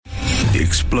The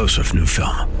explosive new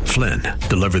film, Flynn,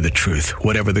 deliver the truth,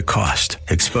 whatever the cost,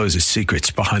 exposes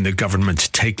secrets behind the government's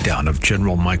takedown of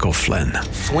General Michael Flynn.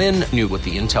 Flynn knew what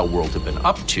the intel world had been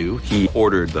up to. He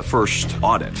ordered the first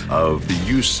audit of the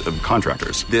use of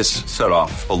contractors. This set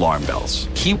off alarm bells.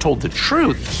 He told the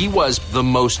truth. He was the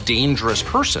most dangerous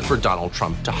person for Donald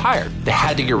Trump to hire. They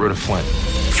had to get rid of Flynn.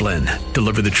 Flynn,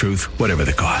 deliver the truth, whatever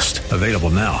the cost. Available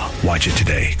now. Watch it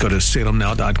today. Go to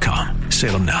salemnow.com.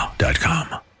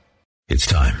 salemnow.com. It's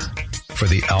time for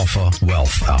the Alpha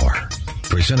Wealth Hour,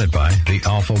 presented by the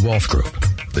Alpha Wealth Group,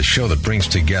 the show that brings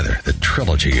together the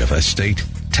trilogy of estate,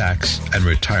 tax, and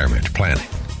retirement planning.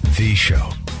 The show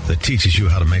that teaches you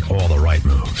how to make all the right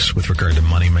moves with regard to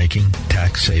money making,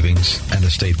 tax savings, and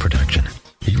estate protection.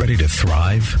 Are you ready to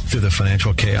thrive through the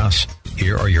financial chaos?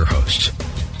 Here are your hosts,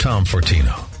 Tom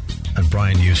Fortino and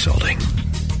Brian Usolding.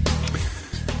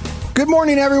 Good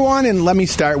morning, everyone, and let me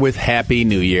start with Happy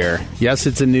New Year. Yes,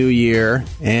 it's a new year,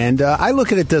 and I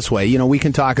look at it this way. You know, we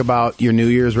can talk about your New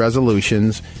Year's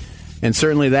resolutions, and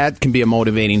certainly that can be a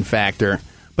motivating factor.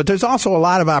 But there's also a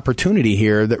lot of opportunity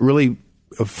here that really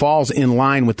falls in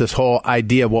line with this whole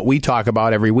idea of what we talk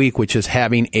about every week, which is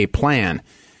having a plan.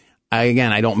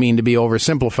 Again, I don't mean to be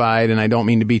oversimplified, and I don't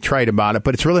mean to be trite about it,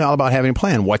 but it's really all about having a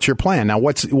plan. What's your plan? Now,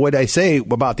 what I say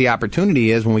about the opportunity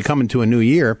is when we come into a new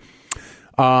year,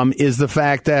 is the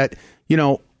fact that, you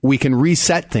know, we can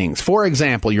reset things. For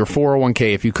example, your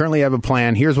 401k, if you currently have a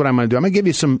plan, here's what I'm going to do. I'm going to give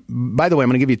you some, by the way, I'm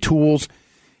going to give you tools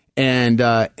and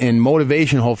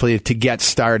motivation, hopefully, to get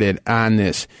started on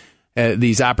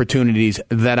these opportunities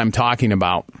that I'm talking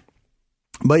about.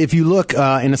 But if you look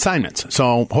in assignments,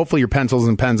 so hopefully your pencils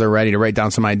and pens are ready to write down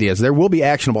some ideas. There will be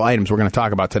actionable items we're going to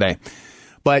talk about today.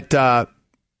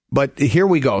 But here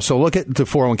we go. So look at the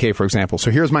 401k, for example. So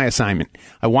here's my assignment.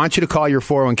 I want you to call your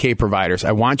 401k providers.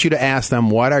 I want you to ask them,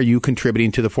 what are you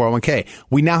contributing to the 401k?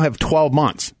 We now have 12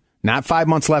 months, not 5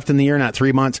 months left in the year, not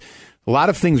 3 months. A lot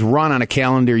of things run on a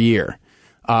calendar year.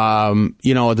 You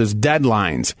know, there's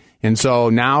deadlines. And so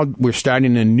now we're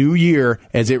starting a new year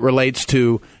as it relates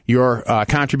to your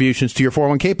contributions to your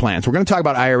 401k plans. We're going to talk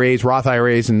about IRAs, Roth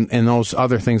IRAs, and those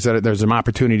other things that there's some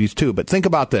opportunities too. But think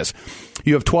about this.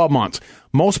 You have 12 months.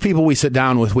 Most people we sit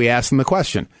down with, we ask them the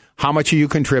question, how much are you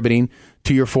contributing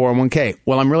to your 401k?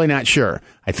 Well, I'm really not sure.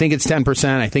 I think it's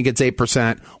 10%. I think it's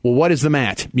 8%. Well, what is the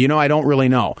match? You know, I don't really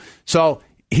know. So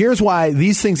here's why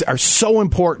these things are so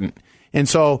important. And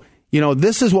so, you know,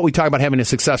 this is what we talk about having a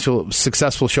successful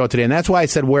show today. And that's why I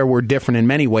said where we're different in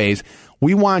many ways.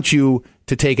 We want you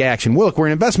to take action. Well, look, we're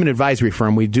an investment advisory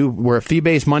firm. We're a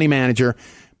fee-based money manager.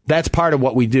 That's part of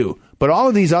what we do. But all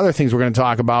of these other things we're going to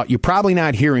talk about, you're probably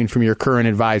not hearing from your current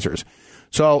advisors.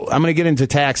 So I'm going to get into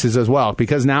taxes as well,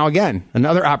 because now, again,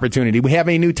 another opportunity. We have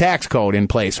a new tax code in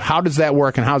place. How does that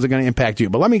work and how is it going to impact you?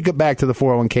 But let me get back to the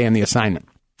 401k and the assignment.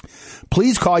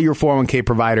 Please call your 401k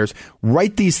providers.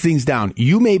 Write these things down.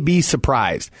 You may be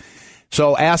surprised.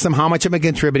 So ask them, how much am I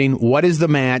contributing? What is the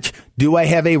match? Do I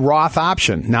have a Roth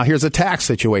option? Now, here's a tax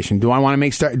situation. Do I want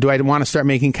to start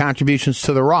making contributions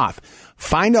to the Roth?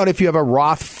 Find out if you have a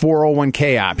Roth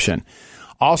 401k option.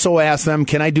 Also ask them,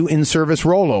 can I do in-service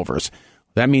rollovers?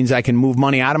 That means I can move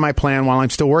money out of my plan while I'm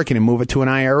still working and move it to an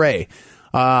IRA.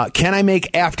 Can I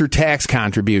make after-tax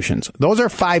contributions? Those are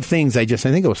 5 things I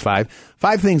think it was 5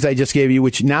 things I just gave you,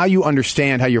 which now you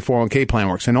understand how your 401k plan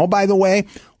works. And oh, by the way,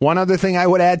 one other thing I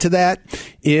would add to that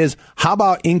is, how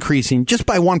about increasing just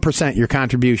by 1% your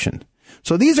contribution?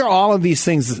 So these are all of these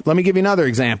things. Let me give you another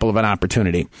example of an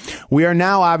opportunity. We are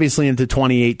now obviously into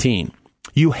 2018.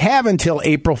 You have until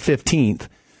April 15th,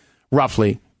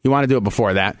 roughly. You want to do it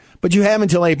before that, but you have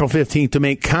until April 15th to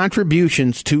make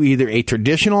contributions to either a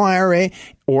traditional IRA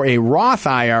or a Roth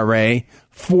IRA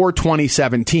for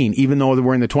 2017, even though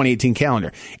we're in the 2018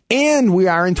 calendar. And we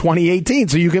are in 2018,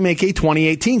 so you can make a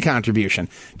 2018 contribution.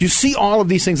 Do you see all of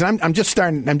these things? I'm just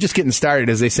getting started,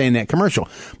 as they say in that commercial.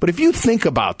 But if you think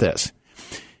about this,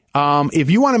 if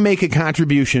you want to make a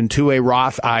contribution to a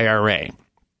Roth IRA,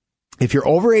 if you're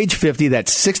over age 50,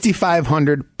 that's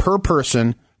 $6,500 per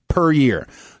person per year.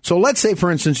 So let's say,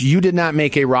 for instance, you did not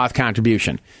make a Roth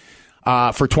contribution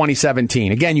for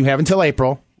 2017. Again, you have until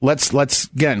April. Let's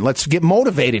get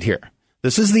motivated here.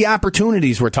 This is the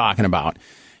opportunities we're talking about.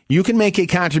 You can make a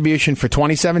contribution for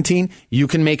 2017. You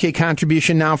can make a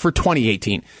contribution now for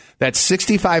 2018. That's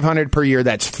 $6,500 per year.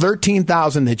 That's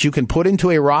 $13,000 that you can put into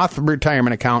a Roth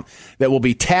retirement account that will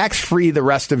be tax-free the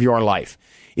rest of your life.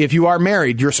 If you are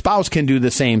married, your spouse can do the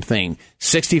same thing.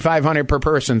 $6,500 per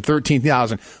person,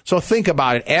 $13,000. So think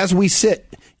about it. As we sit,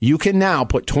 you can now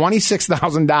put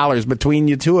 $26,000 between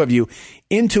the two of you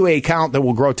into an account that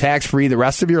will grow tax-free the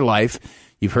rest of your life.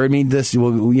 You've heard me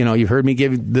you've heard me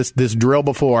give this drill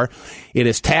before. It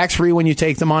is tax-free when you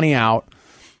take the money out.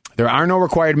 There are no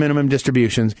required minimum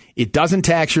distributions. It doesn't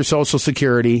tax your Social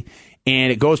Security,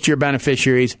 and it goes to your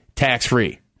beneficiaries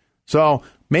tax-free. So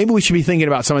maybe we should be thinking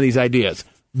about some of these ideas.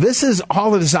 This is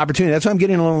all of this opportunity. That's why I'm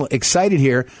getting a little excited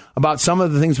here about some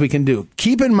of the things we can do.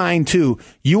 Keep in mind, too,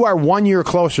 you are 1 year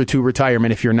closer to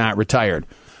retirement if you're not retired.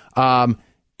 And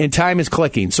time is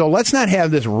clicking. So let's not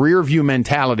have this rear view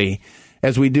mentality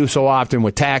as we do so often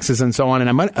with taxes and so on.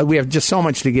 And we have just so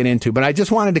much to get into. But I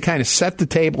just wanted to kind of set the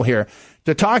table here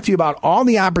to talk to you about all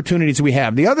the opportunities we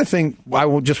have. The other thing I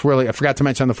forgot to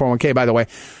mention on the 401k, by the way,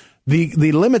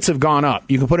 the limits have gone up.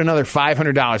 You can put another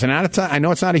 $500. And I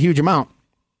know it's not a huge amount,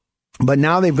 but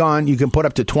now they've gone, you can put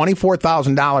up to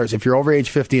 $24,000 if you're over age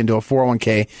 50 into a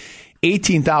 401k,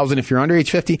 $18,000 if you're under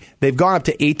age 50. They've gone up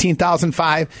to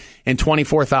 $18,500 and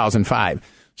 $24,500.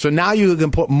 So now you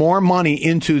can put more money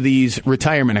into these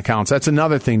retirement accounts. That's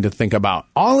another thing to think about.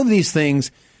 All of these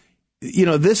things,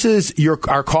 this is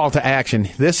our call to action.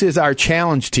 This is our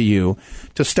challenge to you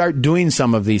to start doing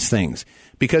some of these things.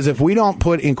 Because if we don't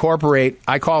incorporate,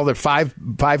 I call it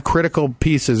five critical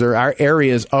pieces or our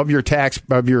areas of your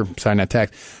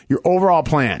your overall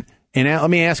plan. And let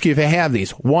me ask you if I have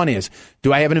these. One is,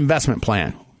 do I have an investment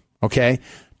plan? Okay.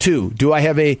 2, do I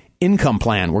have a income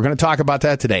plan? We're going to talk about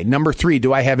that today. Number 3,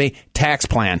 do I have a tax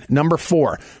plan? Number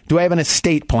 4, do I have an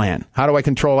estate plan? How do I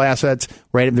control assets?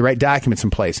 Have the right documents in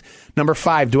place. Number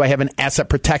 5, do I have an asset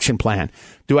protection plan?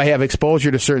 Do I have exposure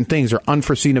to certain things or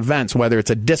unforeseen events, whether it's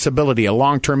a disability, a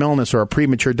long-term illness, or a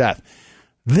premature death?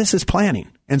 This is planning.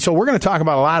 And so we're going to talk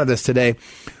about a lot of this today,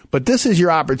 but this is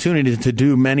your opportunity to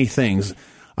do many things.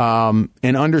 And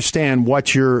understand what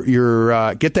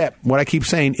get that, what I keep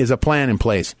saying is a plan in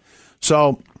place.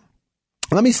 So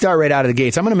let me start right out of the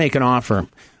gates. I'm going to make an offer,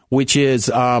 which is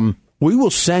we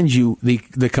will send you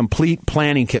the complete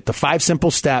planning kit, the 5 simple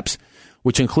steps,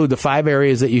 which include the 5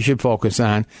 areas that you should focus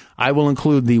on. I will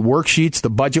include the worksheets,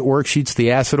 the budget worksheets, the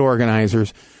asset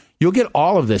organizers. You'll get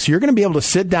all of this. You're going to be able to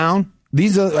sit down.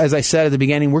 These are, as I said at the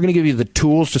beginning, we're going to give you the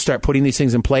tools to start putting these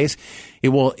things in place.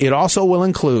 It also will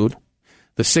include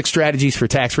the 6 strategies for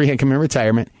tax-free income in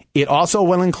retirement. It also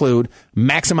will include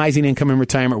maximizing income in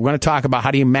retirement. We're going to talk about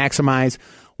how do you maximize,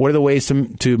 what are the ways to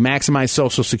maximize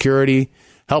Social Security,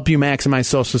 help you maximize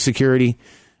Social Security,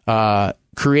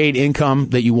 create income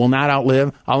that you will not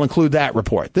outlive. I'll include that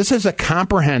report. This is a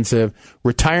comprehensive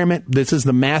retirement. This is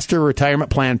the master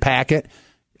retirement plan packet.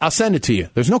 I'll send it to you.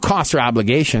 There's no cost or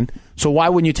obligation. So why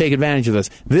wouldn't you take advantage of this?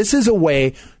 This is a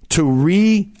way to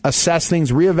reassess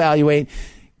things, reevaluate,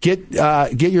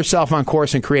 get yourself on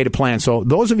course and create a plan. So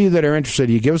those of you that are interested,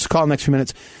 you give us a call in the next few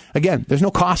minutes. Again, there's no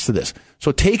cost to this.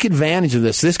 So take advantage of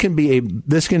this. This can be a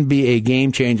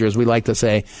game changer, as we like to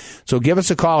say. So give us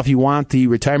a call if you want the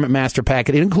Retirement Master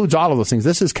Packet. It includes all of those things.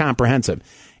 This is comprehensive.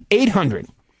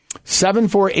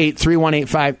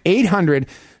 800-748-3185.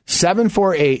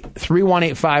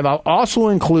 800-748-3185. I'll also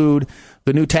include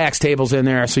the new tax tables in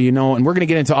there, so you know, and we're going to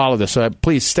get into all of this, so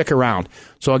please stick around.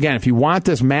 So again, if you want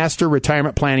this master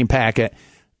retirement planning packet,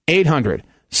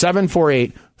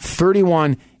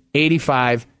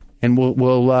 800-748-3185, and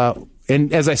we'll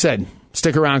and as I said,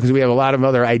 stick around because we have a lot of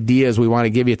other ideas we want to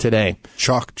give you today.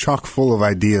 Chock full of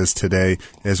ideas today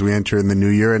as we enter in the new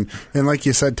year. And like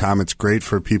you said, Tom, it's great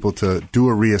for people to do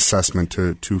a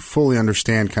reassessment, to fully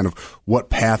understand kind of what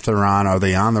path they're on. Are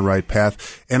they on the right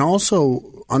path? And also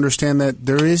understand that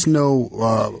there is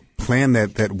no plan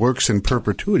that works in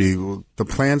perpetuity. The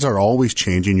plans are always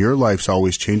changing. Your life's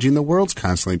always changing. The world's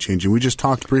constantly changing. We just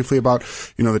talked briefly about,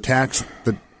 the tax,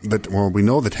 we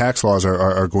know the tax laws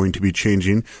are going to be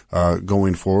changing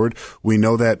going forward. We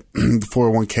know that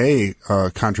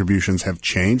 401k contributions have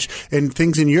changed, and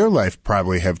things in your life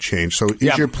probably have changed. So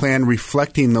is your plan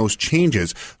reflecting those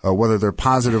changes, whether they're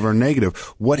positive or negative?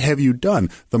 What have you done?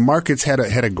 The markets had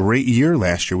a great year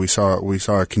last year. We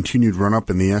saw a continued run up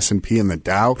in the S&P and the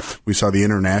Dow. We saw the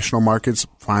international markets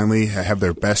finally have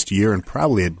their best year in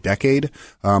probably a decade.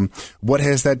 What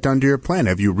has that done to your plan?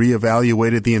 Have you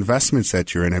reevaluated the investments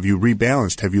that you're in? Have you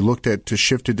rebalanced? Have you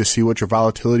shifted to see what your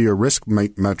volatility or risk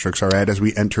metrics are at as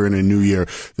we enter in a new year?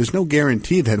 There's no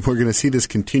guarantee that we're going to see this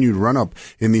continued run up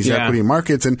in these equity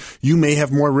markets, and you may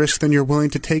have more risk than you're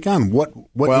willing to take on. What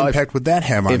impact would that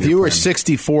have on your plan? If you were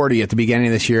 60-40 at the beginning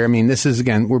of this year, I mean, this is,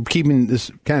 again, we're keeping this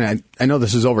kind of, I know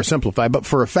this is oversimplified, but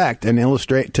for effect and to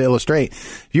illustrate,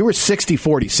 if you were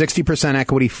 60-40, 60%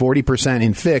 equity, 40%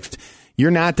 in fixed, you're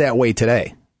not that way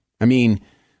today. I mean,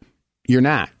 you're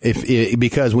not,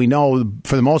 because we know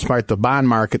for the most part the bond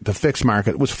market, the fixed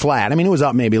market was flat. I mean, it was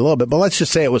up maybe a little bit, but let's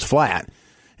just say it was flat.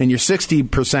 and your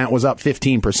 60% was up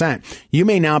 15%, you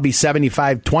may now be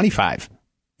 75-25.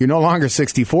 You're no longer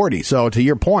 60-40. So to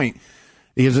your point,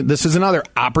 this is another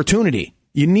opportunity.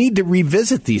 You need to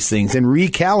revisit these things and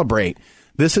recalibrate.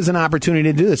 This is an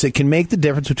opportunity to do this. It can make the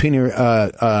difference between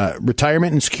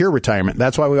retirement and secure retirement.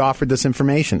 That's why we offered this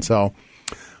information. So,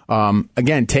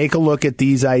 again, take a look at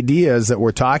these ideas that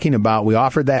we're talking about. We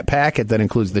offered that packet that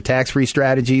includes the tax-free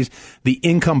strategies, the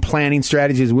income planning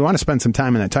strategies. We want to spend some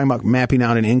time on that, talking about mapping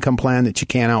out an income plan that you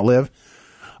can't outlive.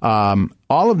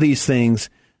 All of these things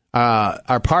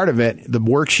are part of it. The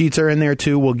worksheets are in there,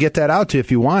 too. We'll get that out to you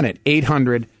if you want it.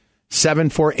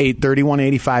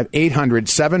 800-748-3185,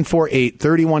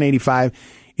 800-748-3185.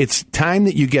 It's time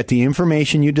that you get the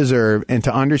information you deserve and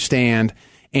to understand,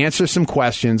 answer some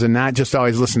questions, and not just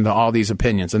always listen to all these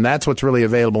opinions. And that's what's really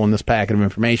available in this packet of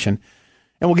information.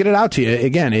 And we'll get it out to you.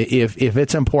 Again, if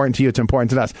it's important to you, it's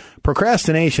important to us.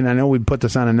 Procrastination, I know we put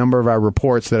this on a number of our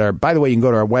reports that are, by the way, you can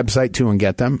go to our website, too, and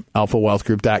get them,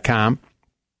 alphawealthgroup.com.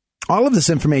 All of this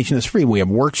information is free. We have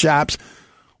workshops.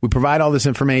 We provide all this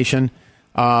information.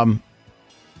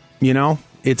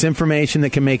 It's information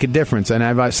that can make a difference. And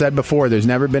I've said before, there's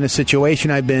never been a situation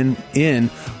I've been in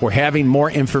where having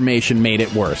more information made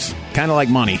it worse. Kind of like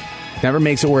money. Never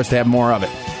makes it worse to have more of it.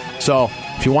 So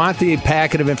if you want the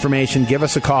packet of information, give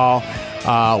us a call.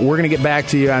 We're going to get back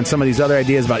to you on some of these other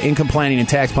ideas about income planning and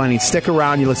tax planning. Stick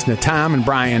around. You listen to Tom and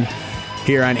Brian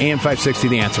here on AM 560,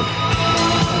 The Answer.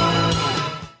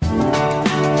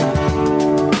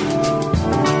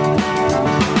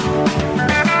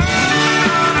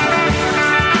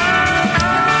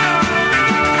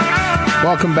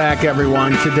 Welcome back,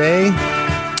 everyone. Today,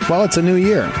 well, it's a new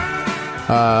year.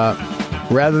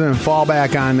 Rather than fall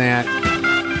back on that,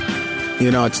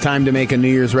 it's time to make a New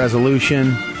Year's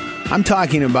resolution. I'm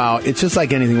talking about, it's just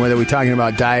like anything, whether we're talking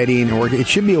about dieting or work, it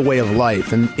should be a way of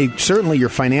life. And certainly your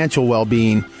financial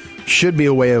well-being should be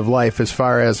a way of life as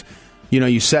far as,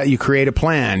 you create a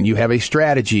plan, you have a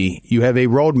strategy, you have a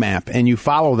roadmap, and you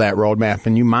follow that roadmap,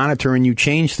 and you monitor and you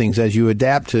change things as you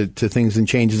adapt to things and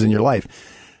changes in your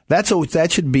life.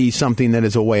 That should be something that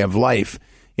is a way of life.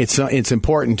 It's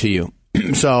important to you.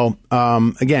 So,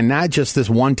 again, not just this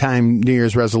one-time New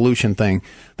Year's resolution thing.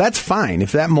 That's fine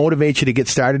if that motivates you to get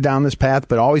started down this path,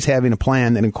 but always having a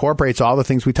plan that incorporates all the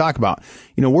things we talk about.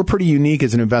 We're pretty unique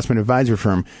as an investment advisory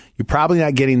firm. You're probably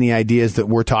not getting the ideas that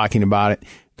we're talking about it.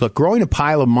 Look, growing a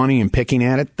pile of money and picking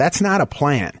at it, that's not a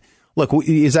plan. Look,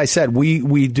 as I said,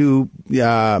 we do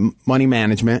money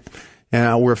management.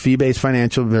 We're a fee-based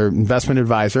financial or investment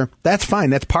advisor. That's fine.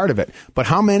 That's part of it. But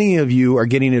how many of you are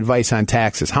getting advice on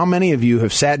taxes? How many of you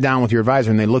have sat down with your advisor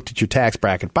and they looked at your tax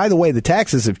bracket? By the way, the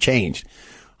taxes have changed.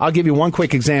 I'll give you one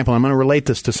quick example. I'm going to relate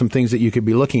this to some things that you could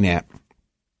be looking at.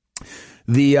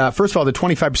 First of all, the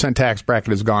 25% tax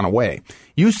bracket has gone away.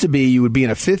 Used to be you would be in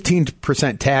a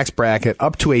 15% tax bracket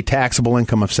up to a taxable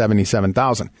income of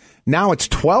 $77,000. Now it's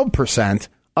 12%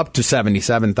 up to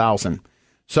 $77,000.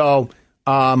 So,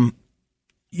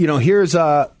 here's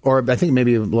or I think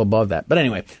maybe a little above that. But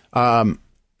anyway,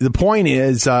 the point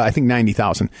is, I think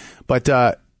 90,000.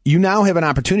 But you now have an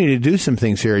opportunity to do some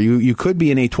things here. You could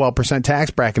be in a 12%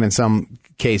 tax bracket in some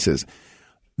cases.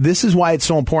 This is why it's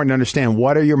so important to understand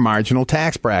what are your marginal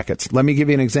tax brackets. Let me give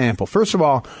you an example. First of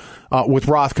all, with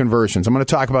Roth conversions, I'm going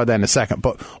to talk about that in a second.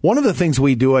 But one of the things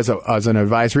we do as an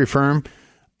advisory firm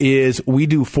is we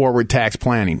do forward tax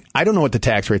planning. I don't know what the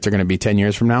tax rates are going to be 10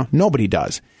 years from now. Nobody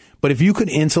does. But if you could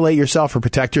insulate yourself or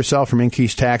protect yourself from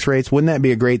increased tax rates, wouldn't that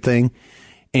be a great thing?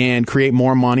 And create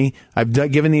more money? I've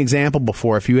given the example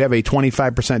before. If you have a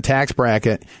 25% tax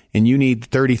bracket and you need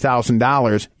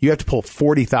 $30,000, you have to pull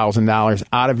 $40,000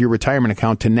 out of your retirement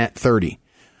account to net $30,000.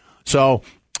 So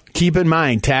keep in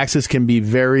mind, taxes can be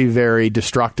very, very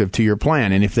destructive to your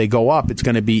plan. And if they go up, it's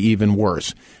going to be even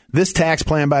worse. This tax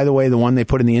plan, by the way, the one they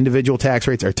put in the individual tax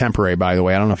rates are temporary, by the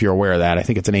way. I don't know if you're aware of that. I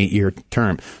think it's an 8-year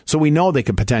term. So we know they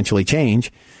could potentially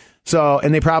change.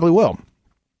 And they probably will.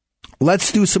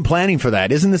 Let's do some planning for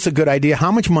that. Isn't this a good idea?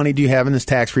 How much money do you have in this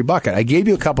tax-free bucket? I gave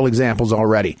you a couple examples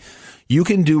already. You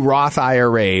can do Roth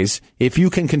IRAs if you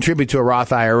can contribute to a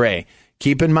Roth IRA.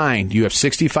 Keep in mind, you have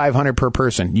 $6,500 per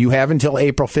person. You have until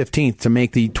April 15th to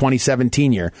make the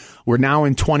 2017 year. We're now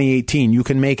in 2018. You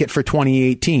can make it for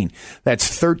 2018.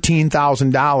 That's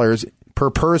 $13,000 per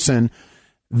person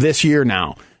this year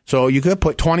now. So you could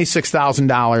put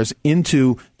 $26,000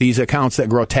 into these accounts that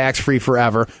grow tax-free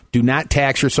forever, do not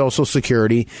tax your Social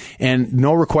Security, and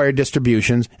no required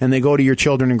distributions, and they go to your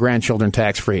children and grandchildren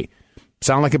tax-free.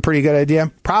 Sound like a pretty good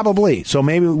idea? Probably. So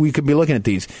maybe we could be looking at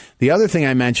these. The other thing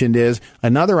I mentioned is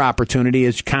another opportunity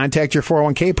is contact your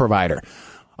 401k provider.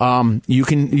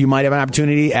 You might have an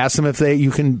opportunity. Ask them if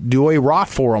you can do a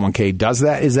Roth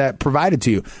 401k. Is that provided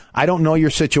to you? I don't know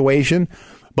your situation,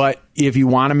 but if you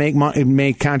want to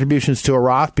make contributions to a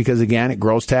Roth, because again, it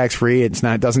grows tax free. It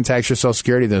doesn't tax your Social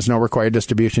Security. There's no required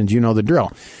distributions. You know the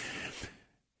drill.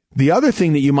 The other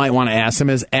thing that you might want to ask them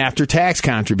is after-tax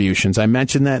contributions. I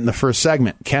mentioned that in the first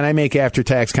segment. Can I make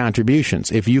after-tax contributions?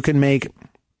 If you can make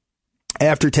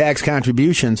after-tax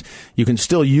contributions, you can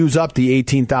still use up the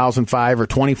 $18,500 or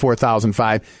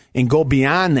 $24,500 and go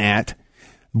beyond that.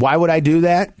 Why would I do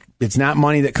that? It's not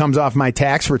money that comes off my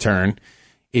tax return.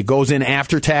 It goes in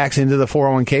after tax into the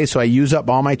 401k, so I use up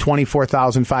all my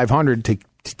 $24,500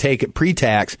 to take it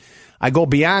pre-tax. I go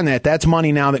beyond that. That's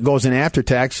money now that goes in after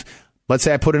tax. Let's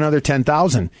say I put another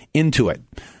 $10,000 into it.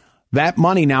 That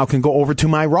money now can go over to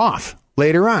my Roth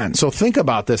later on. So think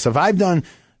about this. If I've done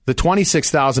the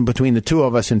 $26,000 between the two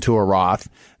of us into a Roth,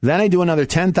 then I do another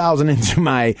 $10,000 into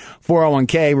my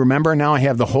 401k. Remember, now I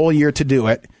have the whole year to do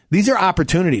it. These are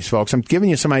opportunities, folks. I'm giving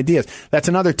you some ideas. That's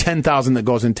another $10,000 that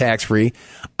goes in tax-free.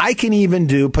 I can even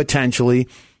do potentially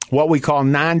what we call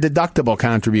non-deductible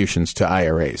contributions to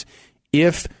IRAs.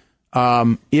 If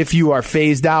you are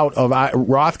phased out of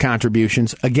Roth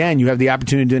contributions, again, you have the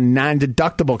opportunity to do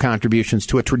non-deductible contributions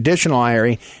to a traditional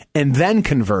IRA and then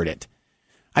convert it.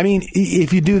 I mean,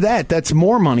 if you do that, that's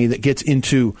more money that gets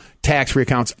into tax-free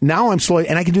accounts. Now I'm slowly,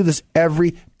 and I can do this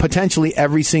potentially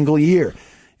every single year.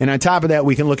 And on top of that,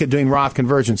 we can look at doing Roth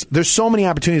conversions. There's so many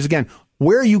opportunities. Again,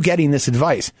 where are you getting this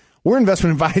advice? We're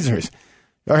investment advisors.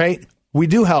 All right. We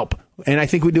do help. And I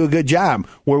think we do a good job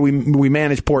where we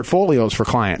manage portfolios for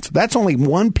clients. That's only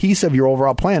one piece of your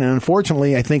overall plan. And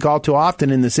unfortunately, I think all too often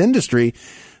in this industry,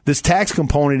 this tax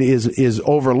component is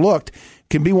overlooked,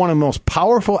 can be one of the most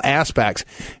powerful aspects.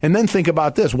 And then think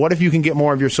about this. What if you can get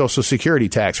more of your Social Security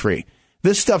tax-free?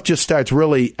 This stuff just starts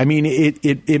really, I mean,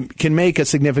 it can make a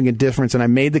significant difference. And I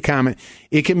made the comment,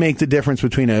 it can make the difference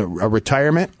between a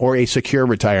retirement or a secure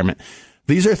retirement.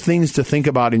 These are things to think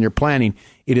about in your planning.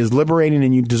 It is liberating,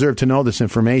 and you deserve to know this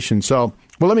information. So,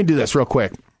 well, let me do this real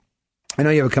quick. I know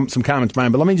you have some comments,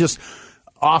 Brian, but let me just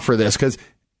offer this because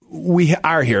we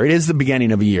are here. It is the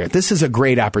beginning of a year. This is a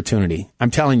great opportunity.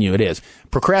 I'm telling you, it is.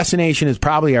 Procrastination is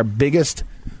probably our biggest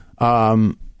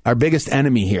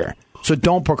enemy here. So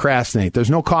don't procrastinate. There's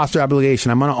no cost or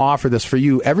obligation. I'm going to offer this for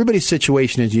you. Everybody's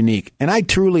situation is unique, and I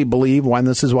truly believe,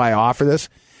 this is why I offer this.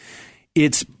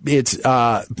 It's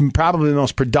probably the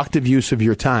most productive use of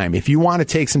your time. If you want to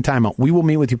take some time out, we will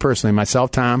meet with you personally.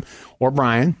 Myself, Tom, or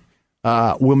Brian,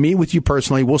 we'll meet with you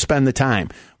personally. We'll spend the time.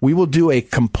 We will do a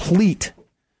complete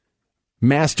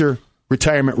master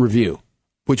retirement review,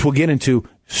 which will get into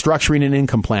structuring an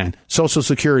income plan, Social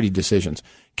Security decisions.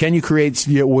 Can you create,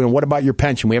 what about your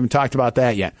pension? We haven't talked about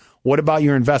that yet. What about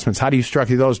your investments? How do you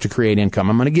structure those to create income?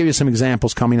 I'm going to give you some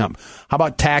examples coming up. How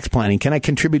about tax planning? Can I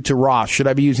contribute to Roth? Should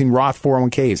I be using Roth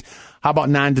 401ks? How about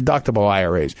non-deductible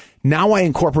IRAs? Now I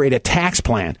incorporate a tax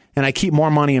plan and I keep more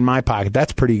money in my pocket.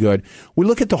 That's pretty good. We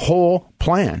look at the whole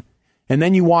plan, and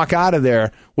then you walk out of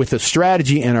there with a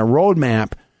strategy and a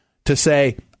roadmap to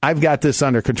say, I've got this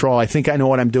under control. I think I know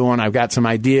what I'm doing. I've got some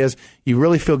ideas. You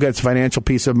really feel good. It's financial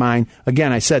peace of mind.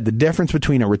 Again, I said the difference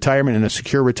between a retirement and a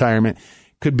secure retirement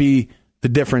could be the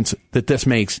difference that this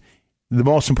makes. The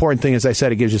most important thing, as I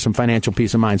said, it gives you some financial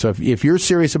peace of mind. So if you're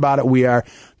serious about it, we are.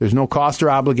 There's no cost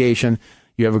or obligation.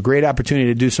 You have a great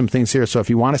opportunity to do some things here. So if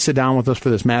you want to sit down with us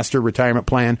for this master retirement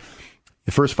plan,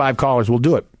 the first 5 callers will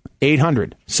do it.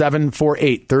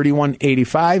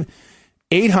 800-748-3185.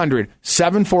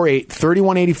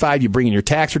 800-748-3185. You bring in your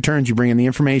tax returns. You bring in the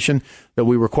information that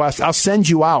we request. I'll send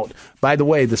you out, by the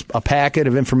way, a packet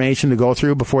of information to go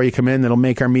through before you come in that'll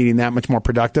make our meeting that much more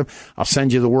productive. I'll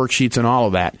send you the worksheets and all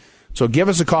of that. So give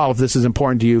us a call if this is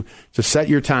important to you, to set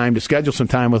your time, to schedule some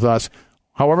time with us,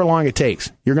 however long it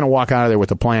takes. You're going to walk out of there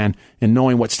with a plan and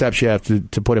knowing what steps you have to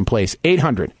put in place.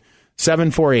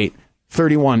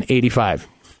 800-748-3185.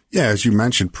 Yeah, as you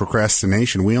mentioned,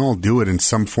 procrastination, we all do it in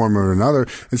some form or another.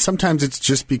 And sometimes it's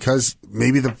just because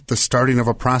maybe the starting of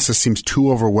a process seems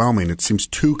too overwhelming. It seems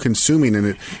too consuming,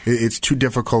 and it's too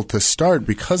difficult to start.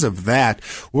 Because of that,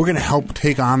 we're going to help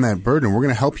take on that burden. We're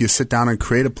going to help you sit down and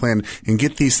create a plan and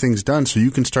get these things done so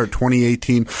you can start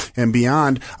 2018 and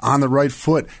beyond on the right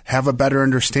foot, have a better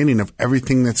understanding of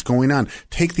everything that's going on.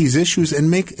 Take these issues and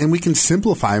we can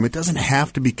simplify them. It doesn't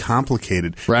have to be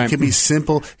complicated. Right. It can be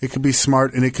simple, it can be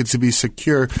smart, and it can be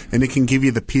secure, and it can give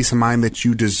you the peace of mind that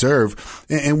you deserve.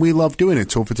 And we love doing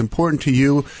it. So if it's important to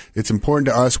you, it's important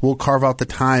to us, we'll carve out the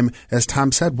time. As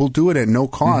Tom said, we'll do it at no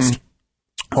cost.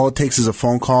 All it takes is a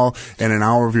phone call and an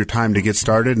hour of your time to get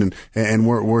started, and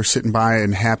we're sitting by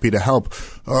and happy to help.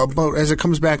 But as it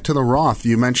comes back to the Roth,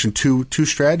 you mentioned two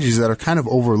strategies that are kind of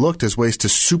overlooked as ways to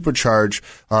supercharge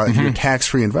your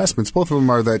tax-free investments. Both of them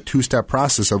are that two-step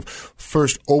process of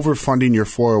first overfunding your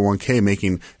 401k,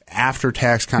 making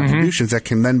after-tax contributions that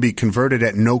can then be converted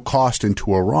at no cost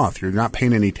into a Roth. You're not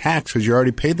paying any tax because you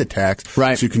already paid the tax.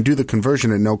 Right. So you can do the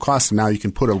conversion at no cost, and now you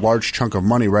can put a large chunk of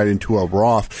money right into a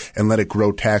Roth and let it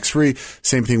grow tax-free.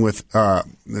 Same thing with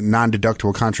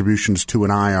non-deductible contributions to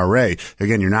an IRA.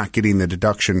 Again, you're not getting the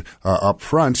deduction up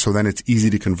front, so then it's easy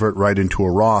to convert right into a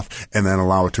Roth and then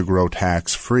allow it to grow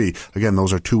tax-free. Again,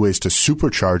 those are two ways to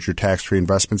supercharge your tax-free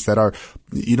investments that are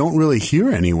you don't really hear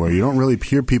anywhere. You don't really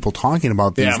hear people talking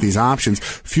about these options.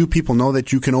 Few people know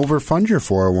that you can overfund your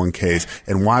 401ks,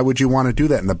 and why would you want to do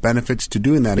that, and the benefits to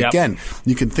doing that. Again,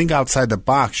 you can think outside the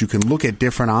box. You can look at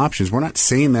different options. We're not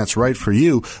saying that's right for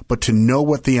you, but to know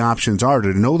what the options are,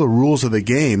 to know the rules of the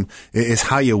game is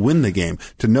how you win the game.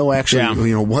 To know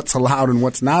actually what's allowed and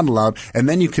what's not allowed, and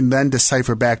then you can then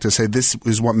decipher back to say, this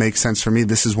is what makes sense for me,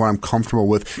 this is what I'm comfortable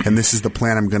with, and this is the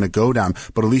plan I'm going to go down.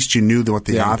 But at least you knew what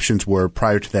the options were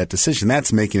prior to that decision.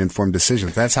 That's making informed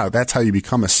decisions. That's how you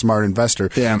become a smart investor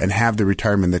and have the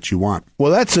retirement that you want.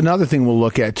 Well, that's another thing we'll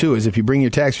look at too, is if you bring your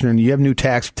tax return, you have new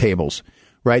tax tables,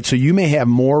 right? So you may have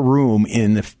more room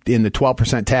in the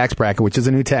 12% tax bracket, which is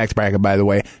a new tax bracket, by the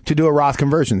way, to do a Roth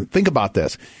conversion. Think about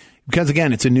this. Because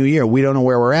again, it's a new year. We don't know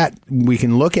where we're at. We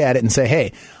can look at it and say,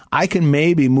 hey, I can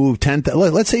maybe move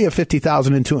let's say you have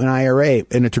 $50,000 into an IRA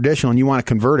in a traditional and you want to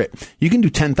convert it. You can do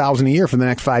 $10,000 a year for the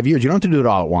next 5 years. You don't have to do it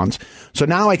all at once. So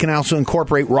now I can also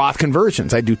incorporate Roth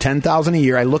conversions. I do $10,000 a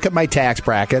year. I look at my tax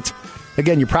brackets.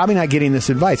 Again, you're probably not getting this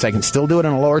advice. I can still do it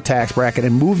in a lower tax bracket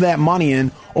and move that money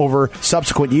in over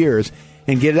subsequent years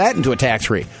and get that into a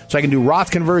tax-free. So I can do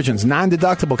Roth conversions,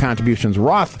 non-deductible contributions,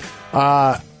 Roth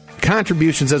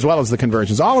contributions, as well as the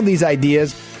conversions. All of these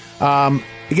ideas.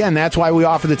 Again, that's why we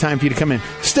offer the time for you to come in.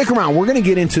 Stick around. We're going to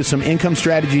get into some income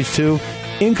strategies, too.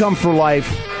 Income for life.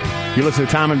 You're listening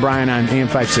to Tom and Brian on AM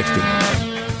 560.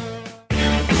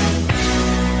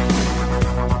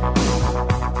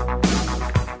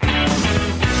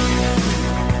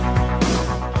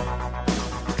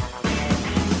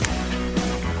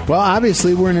 Well,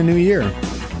 obviously, we're in a new year.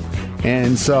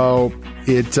 And so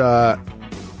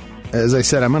as I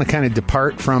said, I'm going to kind of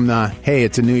depart from hey,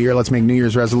 it's a new year, let's make New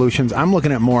Year's resolutions. I'm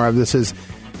looking at more of this as,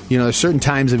 there's certain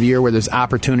times of year where there's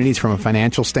opportunities from a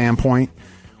financial standpoint.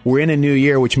 We're in a new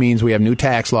year, which means we have new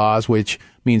tax laws, which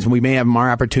means we may have more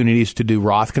opportunities to do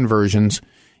Roth conversions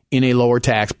in a lower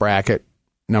tax bracket,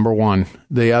 number one.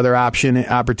 The other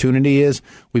opportunity is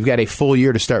we've got a full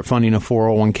year to start funding a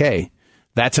 401k.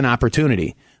 That's an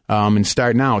opportunity. And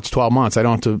start now. It's 12 months. I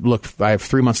don't have to look. I have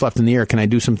 3 months left in the year. Can I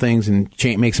do some things and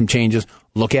make some changes?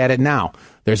 Look at it now.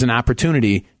 There's an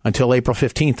opportunity until April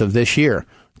 15th of this year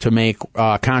to make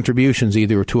contributions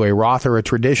either to a Roth or a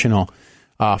traditional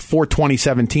for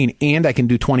 2017. And I can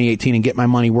do 2018 and get my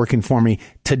money working for me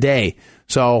today.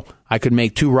 So I could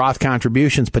make 2 Roth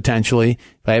contributions potentially.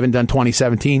 If I haven't done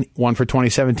 2017, one for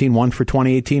 2017, one for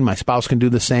 2018. My spouse can do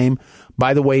the same.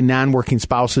 By the way, non-working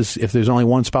spouses, if there's only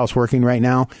one spouse working right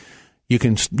now, you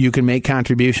can make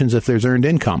contributions if there's earned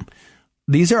income.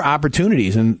 These are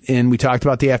opportunities, and we talked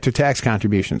about the after-tax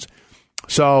contributions.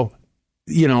 So,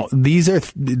 this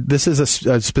is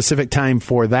a specific time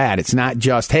for that. It's not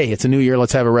just, hey, it's a new year,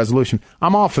 let's have a resolution.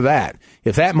 I'm all for that.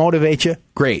 If that motivates you,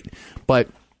 great. But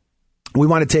we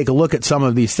want to take a look at some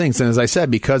of these things. And as I said,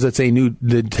 because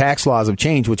the tax laws have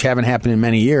changed, which haven't happened in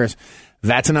many years,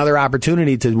 that's another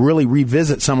opportunity to really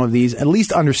revisit some of these, at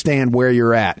least understand where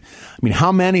you're at. I mean,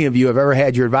 how many of you have ever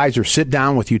had your advisor sit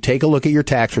down with you, take a look at your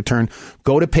tax return,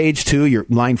 go to page 2, your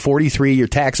line 43, your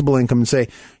taxable income, and say,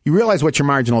 you realize what your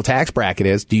marginal tax bracket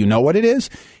is? Do you know what it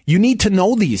is? You need to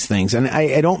know these things. And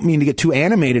I don't mean to get too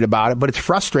animated about it, but it's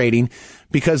frustrating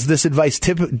because this advice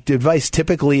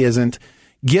typically isn't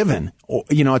given.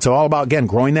 It's all about, again,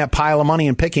 growing that pile of money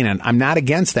and picking it. I'm not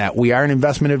against that. We are an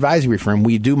investment advisory firm.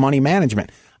 We do money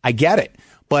management. I get it.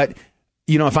 But,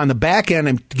 if on the back end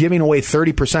I'm giving away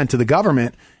 30% to the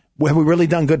government, have we really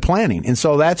done good planning? And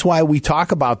so that's why we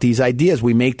talk about these ideas.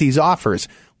 We make these offers.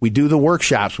 We do the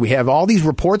workshops. We have all these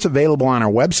reports available on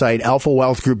our website,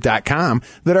 alphawealthgroup.com,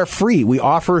 that are free. We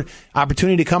offer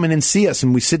opportunity to come in and see us,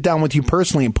 and we sit down with you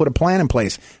personally and put a plan in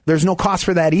place. There's no cost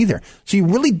for that either. So you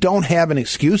really don't have an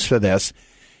excuse for this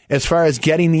as far as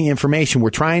getting the information. We're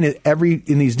trying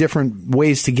in these different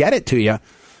ways to get it to you.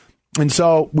 And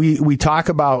so we talk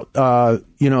about,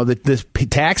 this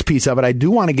tax piece of it. I do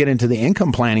want to get into the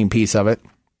income planning piece of it.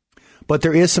 But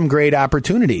there is some great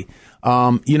opportunity.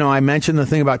 I mentioned the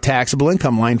thing about taxable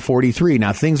income, line 43.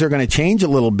 Now, things are going to change a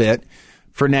little bit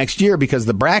for next year because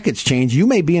the brackets change. You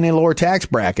may be in a lower tax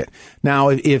bracket. Now,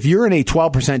 if you're in a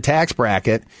 12% tax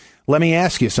bracket, let me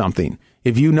ask you something.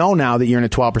 If you know now that you're in a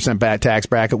 12% bad tax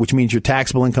bracket, which means your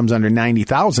taxable income's under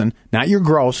 $90,000, not your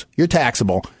gross, your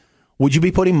taxable, would you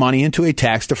be putting money into a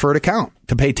tax-deferred account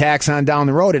to pay tax on down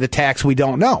the road at a tax we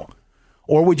don't know?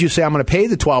 Or would you say, I'm going to pay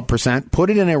the 12%, put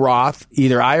it in a Roth,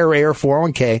 either IRA or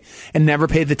 401k, and never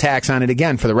pay the tax on it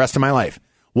again for the rest of my life?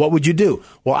 What would you do?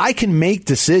 Well, I can make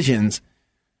decisions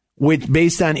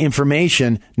based on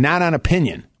information, not on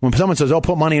opinion. When someone says,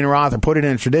 put money in a Roth or put it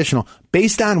in a traditional,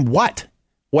 based on what?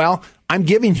 Well, I'm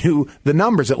giving you the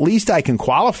numbers. At least I can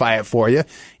qualify it for you.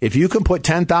 If you can put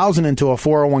 $10,000 into a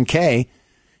 401k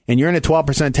and you're in a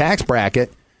 12% tax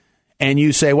bracket and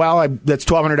you say, that's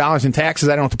 $1,200 in taxes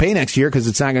I don't have to pay next year because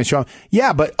it's not going to show up.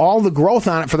 Yeah, but all the growth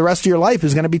on it for the rest of your life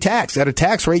is going to be taxed. At a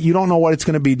tax rate, you don't know what it's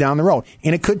going to be down the road.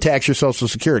 And it could tax your Social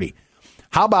Security.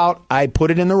 How about I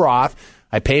put it in the Roth?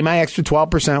 I pay my extra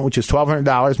 12%, which is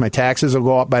 $1,200. My taxes will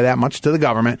go up by that much to the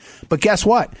government. But guess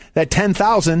what? That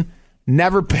 $10,000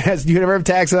 you never have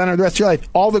taxes on it the rest of your life.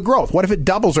 All the growth. What if it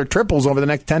doubles or triples over the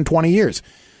next 10, 20 years?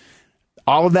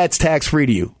 All of that's tax-free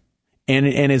to you.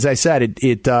 And as I said,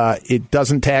 it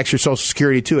doesn't tax your Social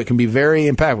Security, too. It can be very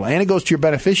impactful. And it goes to your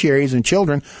beneficiaries and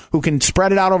children who can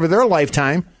spread it out over their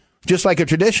lifetime, just like a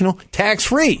traditional,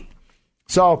 tax-free.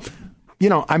 So,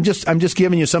 I'm just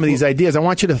giving you some of these ideas. I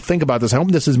want you to think about this. I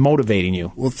hope this is motivating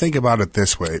you. Well, think about it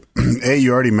this way.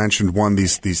 You already mentioned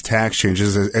these tax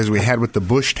changes as we had with the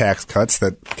Bush tax cuts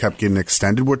that kept getting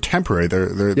extended were temporary.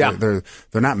 They're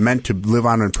not meant to live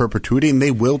on in perpetuity, and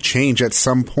they will change at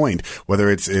some point.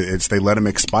 Whether it's they let them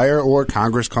expire or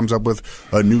Congress comes up with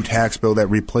a new tax bill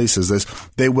that replaces this,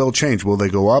 they will change. Will they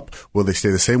go up? Will they stay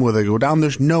the same? Will they go down?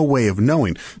 There's no way of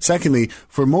knowing. Secondly,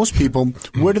 for most people,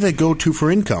 where do they go to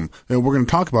for income? We're going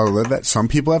to talk about it, that some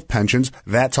people have pensions.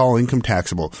 That's all income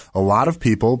taxable. A lot of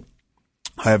people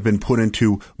have been put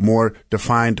into more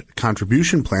defined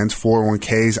contribution plans,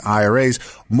 401ks, IRAs.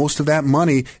 Most of that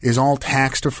money is all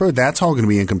tax deferred. That's all going to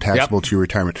be income taxable to your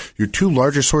retirement. Your two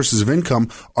largest sources of income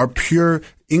are pure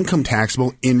income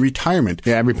taxable in retirement.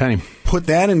 Yeah, every penny. Put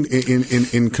that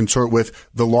in consort with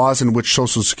the laws in which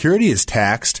Social Security is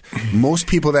taxed. Most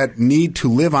people that need to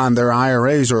live on their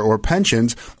IRAs or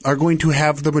pensions are going to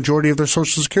have the majority of their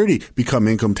Social Security become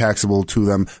income taxable to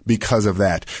them because of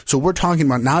that. So we're talking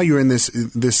about now you're in this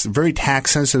very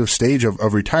tax sensitive stage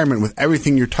of retirement with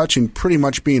everything you're touching pretty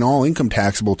much being all income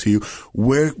taxable to you.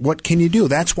 What can you do?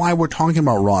 That's why we're talking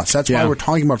about Roths. That's why we're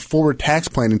talking about forward tax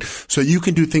planning, so you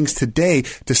can do things today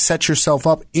to set yourself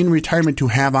up in retirement to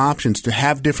have options, to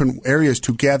have different areas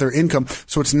to gather income.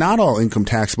 So it's not all income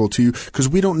taxable to you because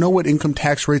we don't know what income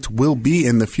tax rates will be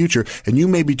in the future. And you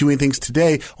may be doing things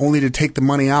today only to take the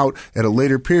money out at a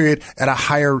later period at a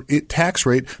higher tax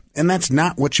rate. And that's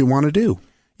not what you want to do.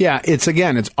 Yeah, it's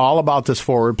all about this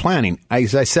forward planning.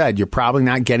 As I said, you're probably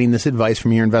not getting this advice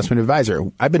from your investment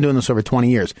advisor. I've been doing this over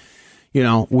 20 years.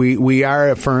 We are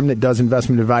a firm that does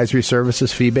investment advisory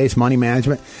services, fee-based money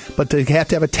management, but they have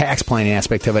to have a tax planning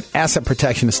aspect of it, asset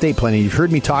protection, estate planning. You've heard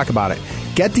me talk about it.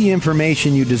 Get the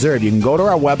information you deserve. You can go to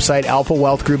our website,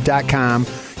 alphawealthgroup.com.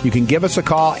 You can give us a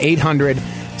call,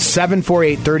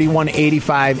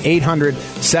 800-748-3185,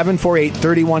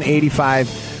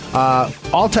 800-748-3185.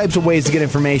 All types of ways to get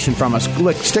information from us.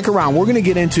 Look, stick around. We're going to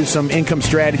get into some income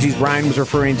strategies Brian was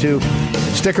referring to.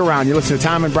 Stick around. You're listening to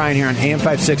Tom and Brian here on AM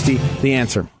 560, The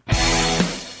Answer.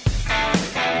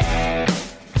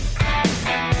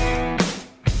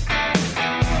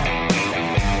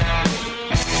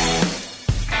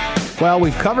 Well,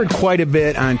 we've covered quite a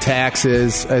bit on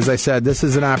taxes. As I said, this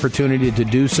is an opportunity to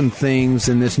do some things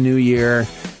in this new year.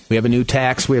 We have a new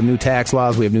tax. We have new tax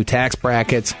laws. We have new tax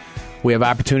brackets. We have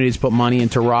opportunities to put money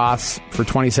into Roths for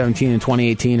 2017 and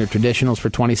 2018 or traditionals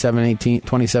for 2017,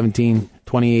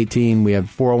 2018. We have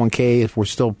 401k if we're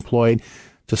still employed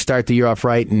to start the year off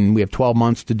right, and we have 12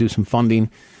 months to do some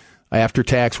funding after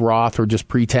tax Roth or just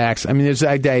pre-tax. I mean, there's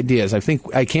ideas. I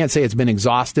can't say it's been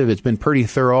exhaustive. It's been pretty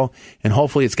thorough, and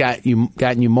hopefully it's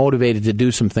gotten you motivated to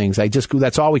do some things.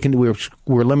 That's all we can do.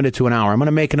 We're limited to an hour. I'm going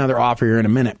to make another offer here in a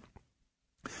minute.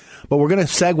 But we're going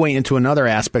to segue into another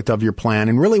aspect of your plan.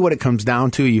 And really what it comes down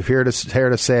to, you've heard us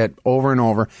say it over and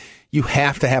over, you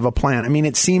have to have a plan. I mean,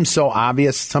 it seems so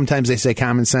obvious. Sometimes they say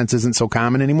common sense isn't so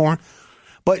common anymore.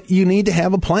 But you need to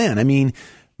have a plan. I mean,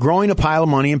 growing a pile of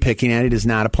money and picking at it is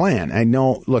not a plan. I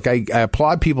know, look, I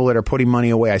applaud people that are putting money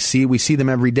away. We see them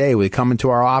every day. They come into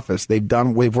our office. They've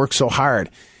worked so hard.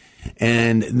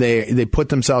 And they put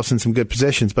themselves in some good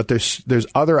positions. But there's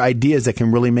other ideas that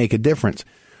can really make a difference.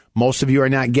 Most of you are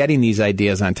not getting these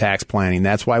ideas on tax planning.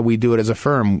 That's why we do it as a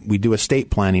firm. We do estate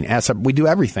planning. We do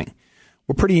everything.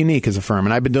 We're pretty unique as a firm,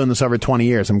 and I've been doing this over 20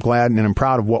 years. I'm glad and I'm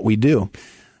proud of what we do.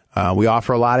 We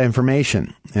offer a lot of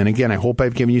information. And again, I hope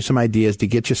I've given you some ideas to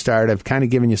get you started. I've kind of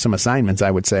given you some assignments,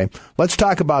 I would say. Let's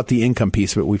talk about the income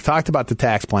piece of it. We've talked about the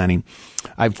tax planning.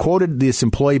 I've quoted this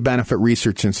Employee Benefit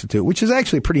Research Institute, which is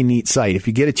actually a pretty neat site. If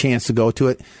you get a chance to go to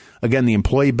it, again, the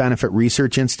Employee Benefit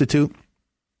Research Institute,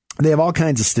 they have all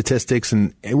kinds of statistics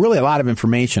and really a lot of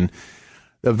information.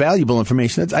 The valuable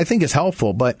information that I think is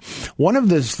helpful. But one of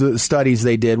the studies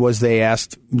they did was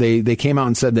they came out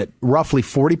and said that roughly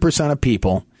 40% of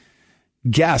people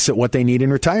guess at what they need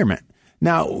in retirement.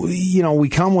 Now, we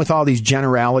come with all these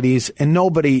generalities and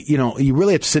nobody, you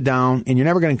really have to sit down and you're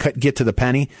never going to get to the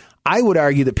penny. I would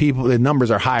argue that the numbers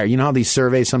are higher. You know how these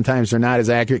surveys, sometimes they're not as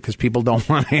accurate because people don't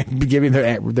want to give you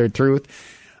their truth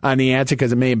on the answer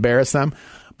because it may embarrass them.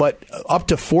 But up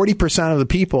to 40% of the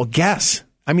people guess.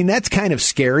 I mean, that's kind of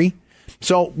scary.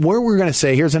 So what we're going to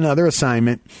say, here's another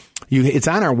assignment. It's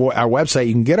on our website.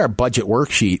 You can get our budget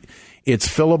worksheet. It's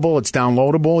fillable. It's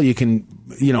downloadable. You can,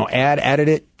 edit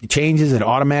it, changes, it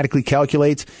automatically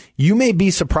calculates. You may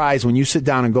be surprised when you sit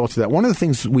down and go through that. One of the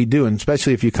things we do, and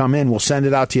especially if you come in, we'll send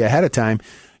it out to you ahead of time.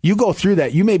 You go through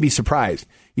that. You may be surprised.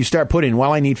 You start putting,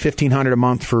 I need $1,500 a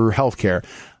month for healthcare.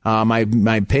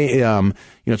 My pay,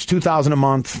 it's $2,000 a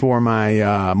month for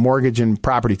my mortgage and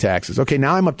property taxes. Okay,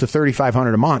 now I'm up to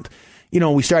 $3,500 a month.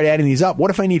 We start adding these up. What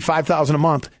if I need $5,000 a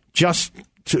month just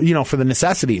to, for the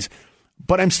necessities?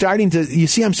 But I'm starting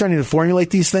to formulate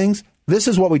these things. This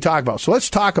is what we talk about. So let's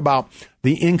talk about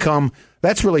the income.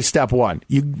 That's really step one.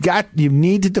 You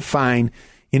need to define,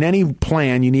 in any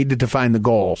plan, you need to define the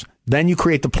goals. Then you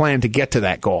create the plan to get to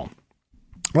that goal.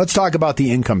 Let's talk about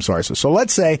the income sources. So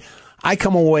let's say I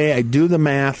come away, I do the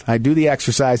math, I do the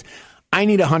exercise. I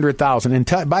need $100,000.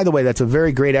 And by the way, it's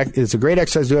a great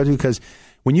exercise to do because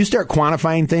when you start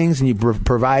quantifying things and you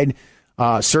provide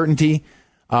certainty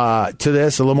to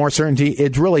this, a little more certainty,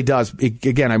 it really does.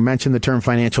 Again, I mentioned the term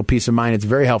financial peace of mind. It's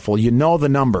very helpful. You know the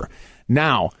number.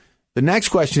 Now, the next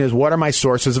question is, what are my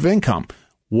sources of income?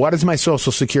 What is my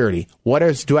Social Security?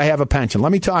 Do I have a pension?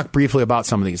 Let me talk briefly about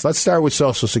some of these. Let's start with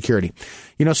Social Security.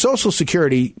 Social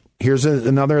Security, here's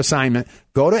another assignment.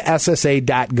 Go to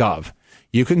ssa.gov.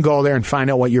 You can go there and find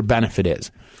out what your benefit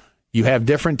is. You have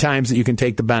different times that you can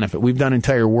take the benefit. We've done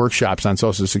entire workshops on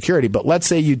Social Security, but let's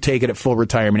say you take it at full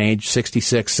retirement age,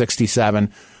 66,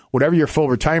 67, whatever your full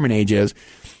retirement age is.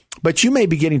 But you may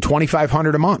be getting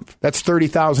 $2,500 a month. That's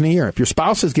 $30,000 a year. If your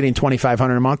spouse is getting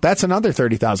 $2,500 a month, that's another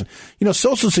 $30,000.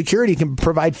 Social Security can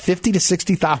provide $50,000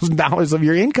 to $60,000 of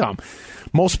your income.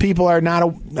 Most people are not.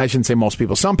 I shouldn't say most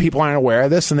people. Some people aren't aware of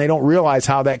this, and they don't realize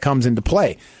how that comes into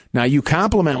play. Now, you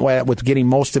complement that with getting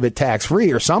most of it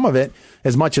tax-free, or some of it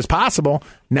as much as possible.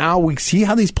 Now we see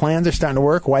how these plans are starting to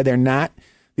work. Why they're not.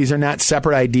 These are not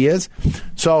separate ideas.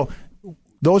 So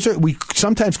we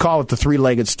sometimes call it the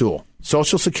three-legged stool.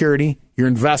 Social Security, your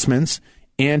investments,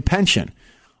 and pension.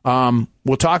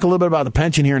 We'll talk a little bit about the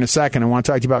pension here in a second. I want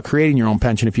to talk to you about creating your own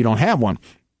pension if you don't have one.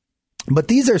 But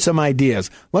these are some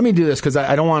ideas. Let me do this because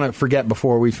I don't want to forget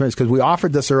before we finish, because we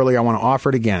offered this earlier. I want to offer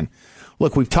it again.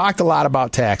 Look, we've talked a lot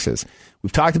about taxes.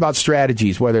 We've talked about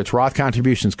strategies, whether it's Roth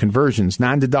contributions, conversions,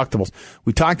 non-deductibles.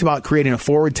 We talked about creating a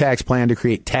forward tax plan to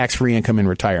create tax-free income in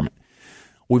retirement.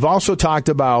 We've also talked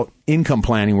about income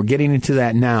planning. We're getting into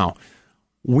that now.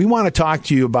 We want to talk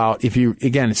to you about, if you,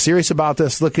 again, serious about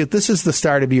this, this is the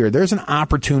start of the year. There's an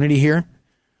opportunity here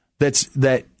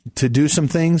that to do some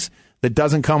things that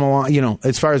doesn't come along,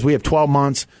 as far as we have 12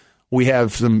 months, we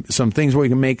have some things where we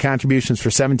can make contributions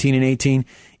for 17 and 18.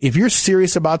 If you're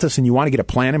serious about this and you want to get a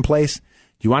plan in place,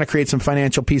 you want to create some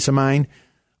financial peace of mind,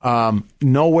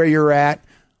 know where you're at,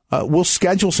 we'll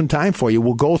schedule some time for you.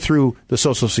 We'll go through the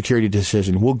Social Security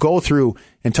decision. We'll go through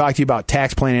and talk to you about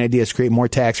tax planning ideas to create more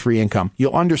tax-free income.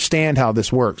 You'll understand how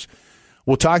this works.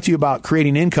 We'll talk to you about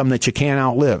creating income that you can't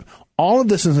outlive. All of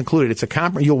this is included. It's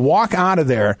you'll walk out of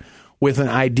there with an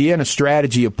idea and a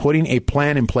strategy of putting a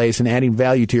plan in place and adding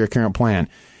value to your current plan.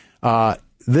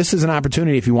 This is an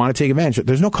opportunity if you want to take advantage of it.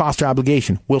 There's no cost or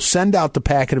obligation. We'll send out the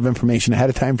packet of information ahead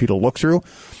of time for you to look through.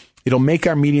 It'll make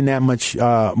our meeting that much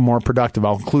more productive.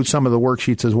 I'll include some of the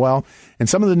worksheets as well, and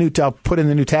some of the I'll put in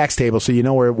the new tax table so you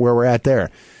know where we're at there.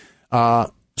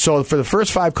 So for the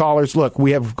first 5 callers, look,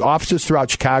 we have offices throughout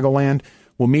Chicagoland.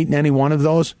 We'll meet in any one of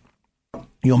those.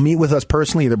 You'll meet with us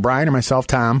personally, either Brian or myself,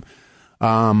 Tom,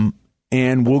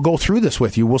 and we'll go through this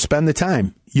with you. We'll spend the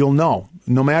time. You'll know,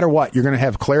 no matter what, you're going to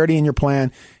have clarity in your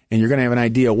plan, and you're going to have an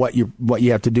idea what you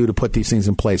have to do to put these things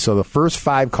in place. So the first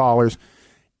 5 callers,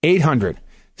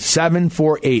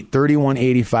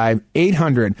 800-748-3185.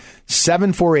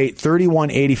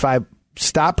 800-748-3185.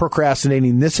 Stop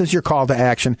procrastinating. This is your call to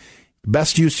action.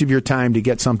 Best use of your time to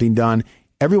get something done.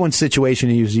 Everyone's situation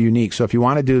is unique. So if you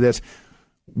want to do this,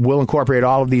 we'll incorporate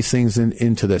all of these things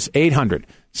into this.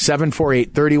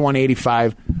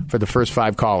 800-748-3185 for the first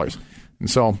 5 callers. And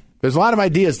so there's a lot of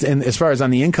ideas as far as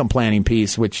on the income planning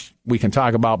piece, which we can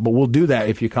talk about, but we'll do that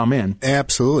if you come in.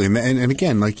 Absolutely. And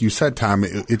again, like you said, Tom,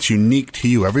 it's unique to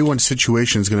you. Everyone's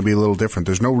situation is going to be a little different.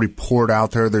 There's no report out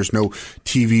there. There's no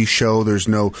TV show. There's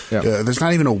no, there's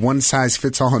not even a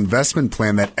one-size-fits-all investment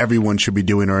plan that everyone should be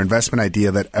doing or investment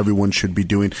idea that everyone should be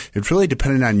doing. It's really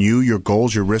dependent on you, your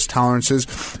goals, your risk tolerances,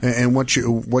 and what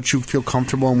you feel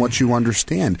comfortable and what you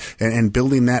understand. And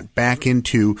building that back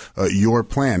into your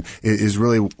plan is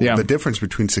really the difference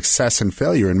between success and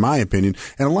failure, in my opinion.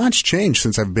 And a lot's changed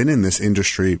since I've been in this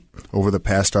industry over the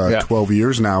past 12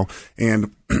 years now.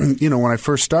 And, when I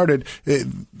first started,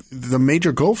 the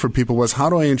major goal for people was, how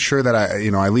do I ensure that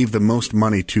I leave the most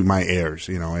money to my heirs,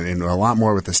 and a lot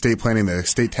more with estate planning. The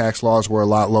estate tax laws were a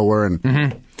lot lower, and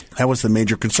that was the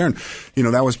major concern.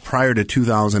 That was prior to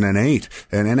 2008.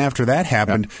 And after that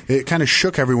happened, it kind of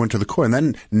shook everyone to the core.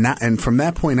 And from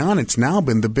that point on, it's now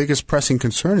been the biggest pressing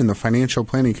concern in the financial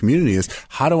planning community is,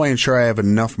 how do I ensure I have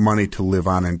enough money to live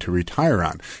on and to retire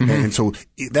on? And so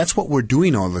that's what we're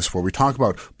doing all this for. We talk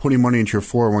about putting money into your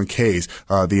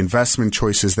 401ks, the investment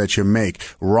choices that you make,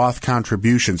 Roth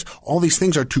contributions. All these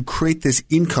things are to create this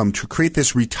income, to create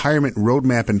this retirement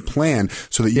roadmap and plan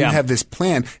so that you have this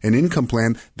plan, an income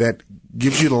plan that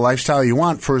gives you the lifestyle you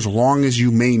want for as long as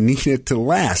you may need it to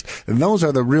last. And those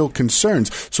are the real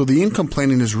concerns. So the income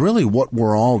planning is really what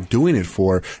we're all doing it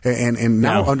for. And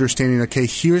now understanding, okay,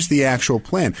 here's the actual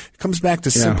plan. It comes back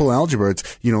to simple algebra.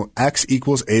 It's, X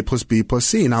equals A plus B plus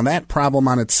C. Now that problem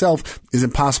on itself is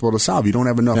impossible to solve. You don't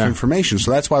have enough information.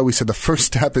 So that's why we said the first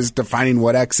step is defining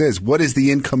what X is. What is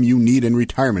the income you need in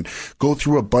retirement? Go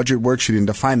through a budget worksheet and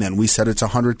define that. And we said it's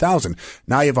 $100,000.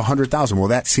 Now you have $100,000. Well,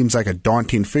 that seems like a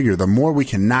daunting figure. The more we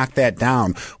can knock that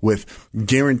down with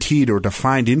guaranteed or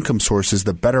defined income sources,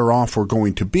 the better off we're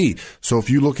going to be. So if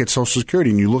you look at Social Security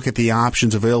and you look at the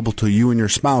options available to you and your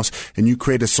spouse and you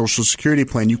create a Social Security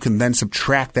plan, you can then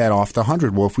subtract that off the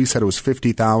 100. Well, if we said it was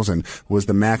 50,000 was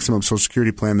the maximum Social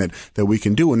Security plan that we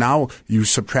can do, and now you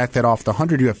subtract that off the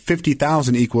 100, you have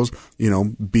 50,000 equals,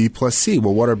 B plus C.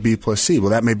 Well, what are B plus C? Well,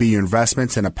 that may be your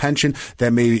investments and a pension.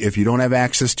 That may, if you don't have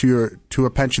access to a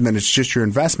pension, then it's just your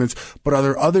investments. But are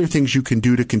there other things you can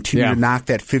do to continue to knock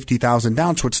that 50,000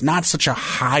 down so it's not such a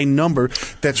high number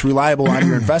that's reliable on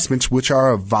your investments, which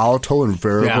are a volatile and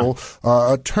variable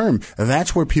term?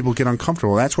 That's where people get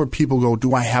uncomfortable. That's where people go,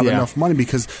 do I have enough money?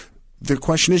 Because the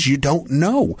question is, you don't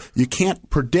know. You can't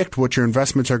predict what your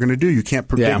investments are going to do. You can't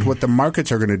predict what the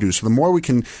markets are going to do. So the more we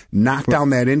can knock down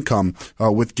that income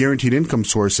with guaranteed income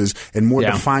sources and more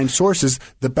defined sources,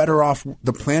 the better off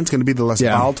the plan's going to be, the less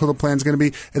volatile the plan's going to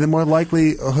be, and the more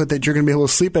likelihood that you're going to be able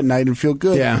to sleep at night and feel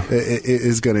good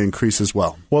is going to increase as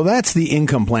well. Well, that's the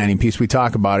income planning piece. We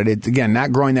talk about it. It's, again,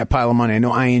 not growing that pile of money. I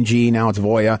know ING, now it's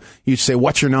Voya. You say,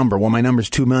 what's your number? Well, my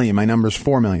number's $2 million. My number's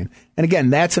 $4 million. And again,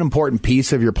 that's an important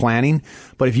piece of your planning.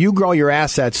 But if you grow your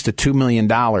assets to $2 million,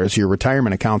 your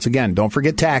retirement accounts, again, don't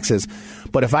forget taxes.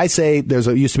 But if I say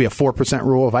used to be a 4%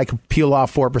 rule, if I could peel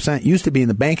off 4%, used to be in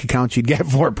the bank account, you'd get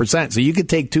 4%. So you could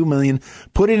take $2 million,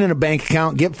 put it in a bank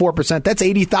account, get 4%. That's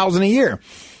 $80,000 a year.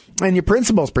 And your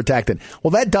principal's protected.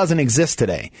 Well, that doesn't exist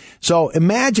today. So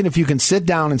imagine if you can sit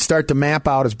down and start to map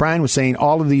out, as Brian was saying,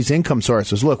 all of these income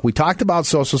sources. Look, we talked about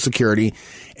Social Security.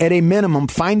 At a minimum,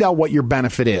 find out what your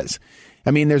benefit is. I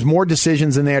mean, there's more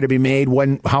decisions in there to be made.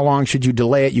 How long should you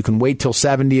delay it? You can wait till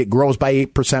 70. It grows by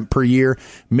 8% per year.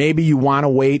 Maybe you want to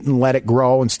wait and let it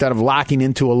grow instead of locking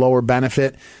into a lower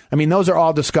benefit. I mean, those are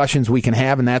all discussions we can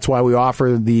have, and that's why we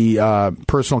offer the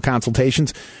personal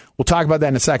consultations. We'll talk about that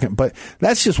in a second, but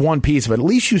that's just one piece of it. At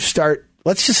least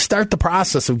let's just start the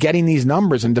process of getting these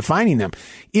numbers and defining them.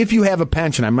 If you have a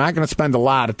pension, I'm not going to spend a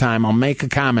lot of time. I'll make a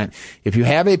comment. If you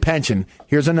have a pension,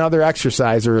 here's another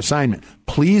exercise or assignment.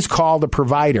 Please call the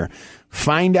provider.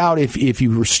 Find out if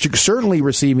you were certainly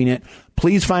receiving it.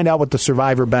 Please find out what the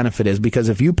survivor benefit is, because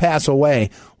if you pass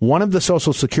away, one of the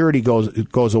Social Security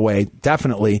goes away,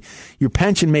 definitely. Your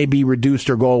pension may be reduced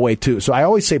or go away too. So I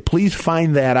always say, please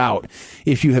find that out.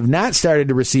 If you have not started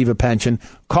to receive a pension,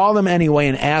 call them anyway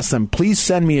and ask them, please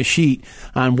send me a sheet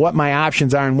on what my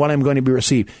options are and what I'm going to be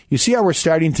received. You see how we're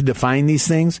starting to define these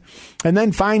things? And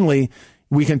then finally,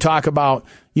 We can talk about,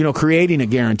 creating a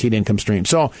guaranteed income stream.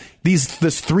 So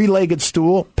this three-legged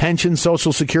stool, pension,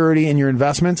 Social Security, and your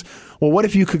investments. Well, what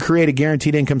if you could create a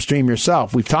guaranteed income stream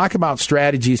yourself? We've talked about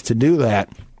strategies to do that.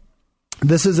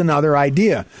 This is another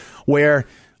idea where,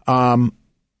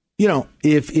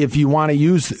 if you want to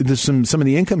use some of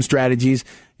the income strategies,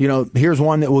 here's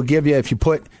one that will give you,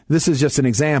 this is just an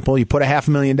example, you put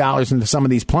 $500,000 into some of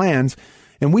these plans,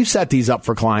 and we've set these up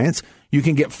for clients. You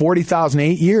can get $40,000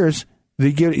 8 years.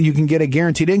 You can get a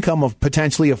guaranteed income of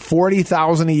potentially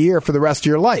 $40,000 a year for the rest of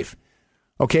your life.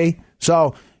 Okay,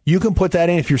 so you can put that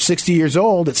in. If you're 60 years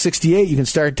old, at 68, you can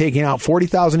start taking out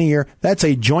 $40,000 a year. That's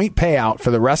a joint payout for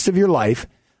the rest of your life.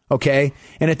 Okay,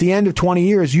 and at the end of 20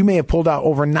 years, you may have pulled out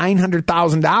over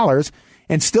 $900,000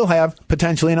 and still have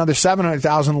potentially another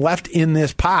 $700,000 left in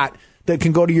this pot that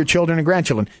can go to your children and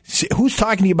grandchildren. Who's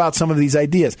talking to you about some of these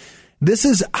ideas? This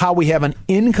is how we have an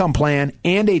income plan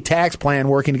and a tax plan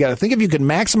working together. Think if you could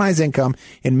maximize income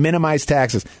and minimize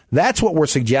taxes. That's what we're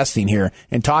suggesting here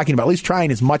and talking about, at least trying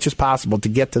as much as possible to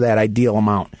get to that ideal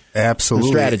amount.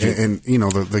 Absolutely. Strategy. And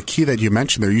the key that you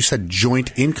mentioned there, you said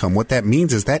joint income. What that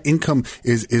means is that income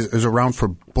is around for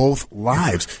both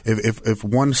lives. If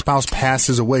one spouse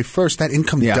passes away first, that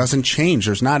income doesn't change.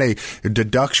 There's not a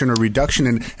deduction or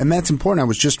reduction. And that's important. I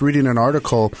was just reading an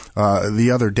article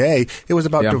the other day. It was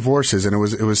about divorces, and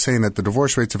it was saying that the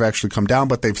divorce rates have actually come down,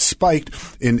 but they've spiked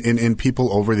in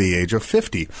people over the age of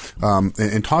 50.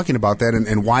 And talking about that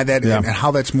and why that and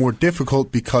how that's more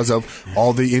difficult because of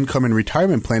all the income and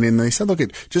retirement planning. And they said, look,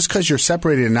 just because you're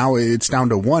separated and now it's down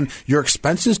to one, your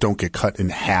expenses don't get cut in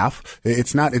half.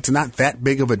 It's not that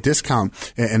big of a discount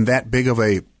and that big of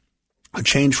a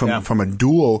change from a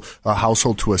dual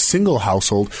household to a single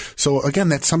household. So again,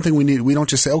 that's something we need. We don't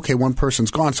just say, okay, one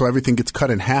person's gone, so everything gets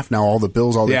cut in half now, all the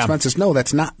bills, all the expenses. No,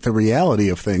 that's not the reality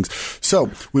of things.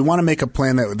 So we want to make a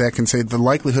plan that can say the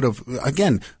likelihood of,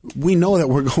 again, we know that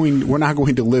we're not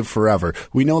going to live forever.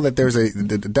 We know that there's a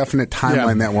definite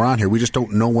timeline that we're on here. We just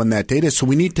don't know when that date is. So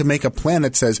we need to make a plan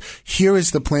that says, here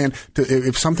is the plan to,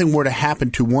 if something were to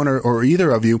happen to one or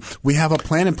either of you, we have a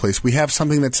plan in place. We have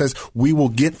something that says we will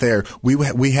get there.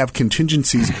 We have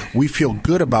contingencies. We feel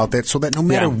good about that so that no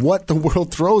matter what the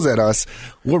world throws at us,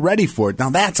 we're ready for it.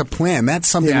 Now, that's a plan. That's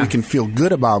something we can feel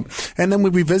good about. And then we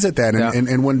revisit that.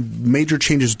 And when major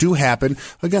changes do happen,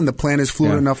 again, the plan is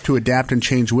fluid enough to adapt and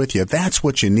change with you. That's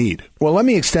what you need. Well, let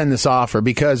me extend this offer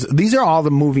because these are all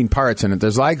the moving parts in it.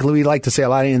 There's we like to say a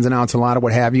lot of ins and outs, a lot of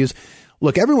what have yous.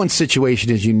 Look, everyone's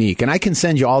situation is unique, and I can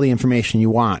send you all the information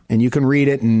you want, and you can read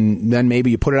it, and then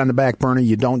maybe you put it on the back burner,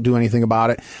 you don't do anything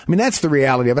about it. I mean, that's the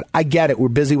reality of it. I get it. We're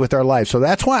busy with our life, so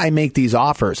that's why I make these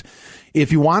offers.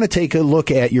 If you want to take a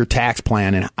look at your tax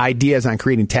plan and ideas on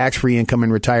creating tax-free income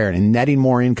and retirement and netting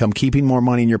more income, keeping more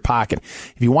money in your pocket,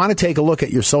 if you want to take a look at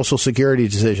your Social Security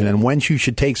decision and when you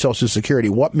should take Social Security,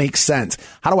 what makes sense?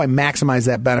 How do I maximize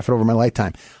that benefit over my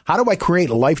lifetime? How do I create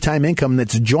a lifetime income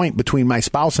that's joint between my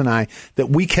spouse and I that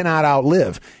we cannot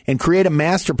outlive and create a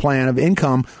master plan of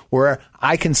income where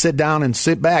I can sit down and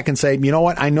sit back and say, you know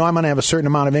what? I know I'm going to have a certain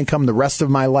amount of income the rest of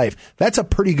my life. That's a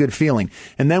pretty good feeling.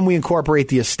 And then we incorporate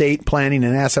the estate planning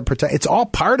and asset protection. It's all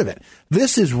part of it.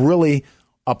 This is really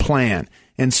a plan.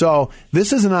 And so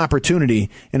this is an opportunity,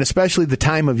 and especially the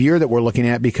time of year that we're looking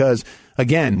at, because,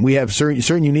 again, we have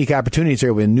certain unique opportunities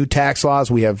here. We have new tax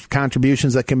laws. We have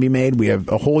contributions that can be made. We have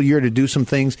a whole year to do some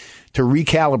things to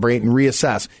recalibrate and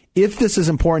reassess. If this is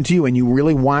important to you and you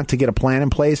really want to get a plan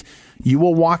in place, you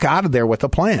will walk out of there with a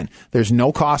plan. There's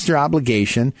no cost or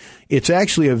obligation. It's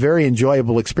actually a very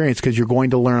enjoyable experience because you're going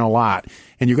to learn a lot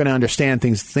and you're going to understand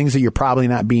things that you're probably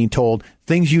not being told,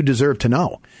 things you deserve to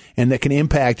know, and that can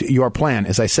impact your plan.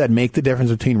 As I said, make the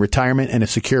difference between retirement and a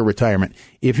secure retirement.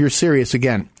 If you're serious,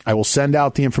 again, I will send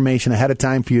out the information ahead of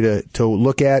time for you to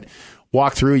look at,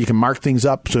 walk through. You can mark things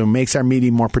up so it makes our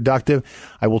meeting more productive.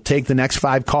 I will take the next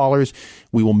 5 callers.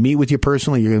 We will meet with you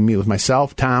personally. You're going to meet with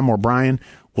myself, Tom, or Brian.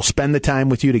 We'll spend the time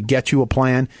with you to get you a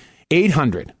plan.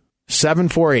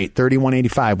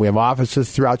 800-748-3185. We have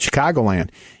offices throughout Chicagoland.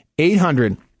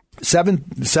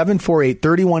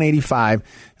 800-748-3185.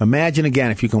 Imagine,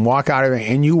 again, if you can walk out of there,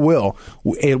 and you will,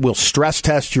 it will stress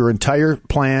test your entire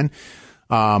plan.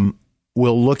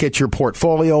 We'll look at your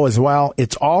portfolio as well.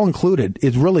 It's all included.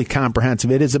 It's really comprehensive.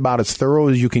 It is about as thorough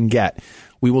as you can get.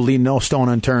 We will leave no stone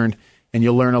unturned, and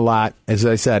you'll learn a lot. As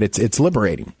I said, it's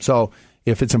liberating. So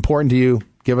if it's important to you,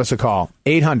 give us a call.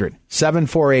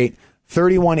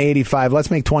 800-748-3185. Let's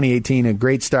make 2018 a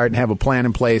great start and have a plan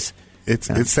in place.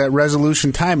 It's that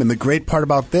resolution time. And the great part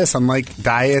about this, unlike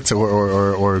diets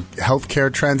or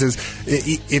healthcare trends, is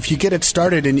if you get it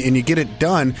started and you get it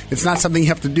done, it's not something you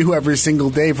have to do every single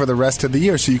day for the rest of the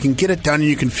year. So you can get it done and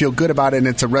you can feel good about it, and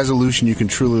it's a resolution you can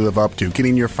truly live up to.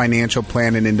 Getting your financial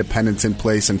plan and independence in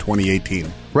place in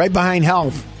 2018. Right behind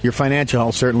health, your financial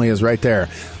health certainly is right there.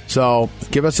 So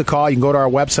give us a call. You can go to our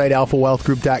website,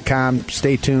 alphawealthgroup.com.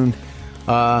 Stay tuned.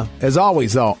 As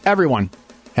always, though, everyone,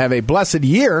 have a blessed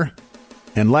year,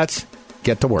 and let's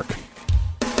get to work.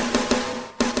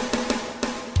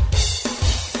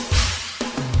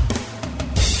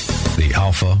 The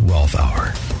Alpha Wealth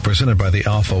Hour, presented by the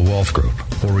Alpha Wealth Group,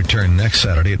 will return next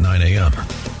Saturday at 9 a.m.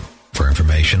 For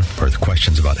information or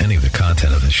questions about any of the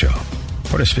content of the show,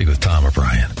 or to speak with Tom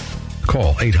O'Brien,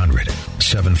 call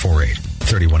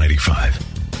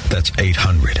 800-748-3185. That's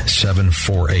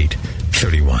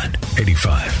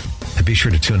 800-748-3185. And be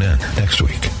sure to tune in next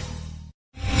week.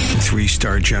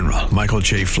 3-star General Michael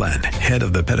J. Flynn, head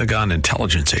of the Pentagon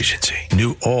Intelligence Agency,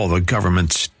 knew all the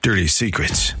government's dirty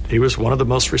secrets. He was one of the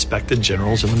most respected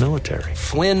generals in the military.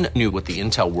 Flynn knew what the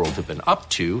intel world had been up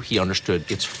to. He understood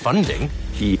its funding.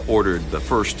 He ordered the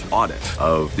first audit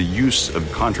of the use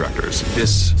of contractors.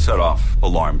 This set off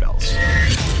alarm bells.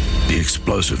 The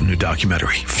explosive new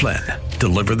documentary, Flynn,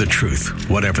 Deliver the Truth,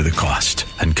 Whatever the Cost,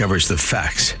 uncovers the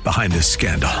facts behind this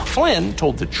scandal. Flynn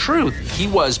told the truth. He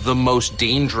was the most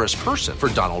dangerous person for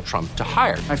Donald Trump to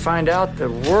hire. I find out the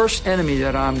worst enemy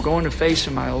that I'm going to face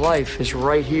in my life is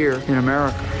right here in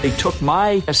America. They took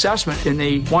my assessment and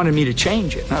they wanted me to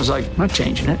change it. And I was like, I'm not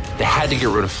changing it. They had to get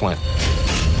rid of Flynn.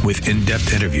 With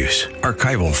in-depth interviews,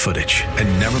 archival footage, and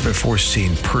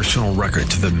never-before-seen personal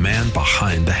records of the man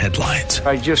behind the headlines.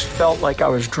 I just felt like I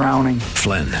was drowning.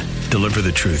 Flynn, Deliver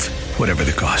the Truth, Whatever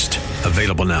the Cost.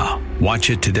 Available now.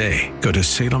 Watch it today. Go to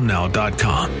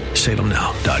salemnow.com.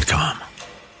 salemnow.com.